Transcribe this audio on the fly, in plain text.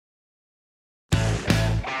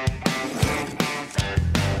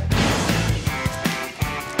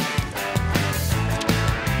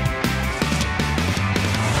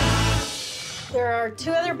are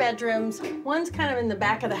 2 other bedrooms. One's kind of in the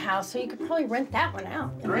back of the house, so you could probably rent that one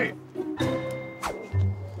out. Great.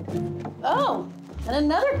 Oh, and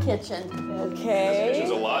another kitchen. Okay. This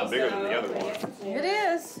kitchen's a lot bigger than the other one. It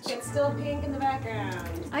is. It's still pink in the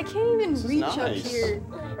background. I can't even reach up nice. here.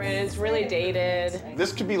 It's really dated.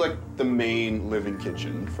 This could be like the main living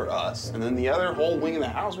kitchen for us. And then the other whole wing of the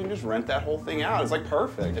house, we can just rent that whole thing out. It's like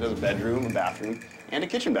perfect. It has a bedroom, a bathroom, and a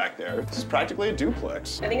kitchen back there. This is practically a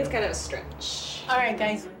duplex. I think it's kind of a stretch. All right,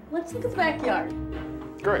 guys, let's look at the backyard.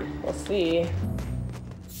 Great. We'll see.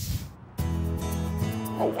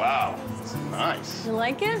 Oh, wow. This is nice. You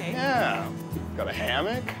like it? Yeah. Got a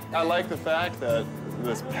hammock. I like the fact that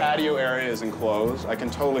this patio area is enclosed. I can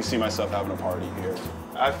totally see myself having a party here.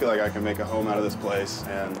 I feel like I can make a home out of this place,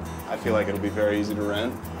 and I feel like it'll be very easy to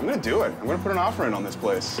rent. I'm gonna do it. I'm gonna put an offer in on this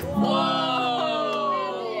place. Whoa!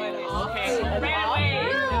 Okay, right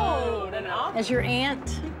away. No, an offer. As your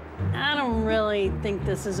aunt, I don't really think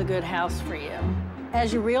this is a good house for you.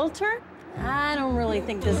 As your realtor, I don't really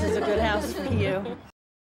think this is a good house for you.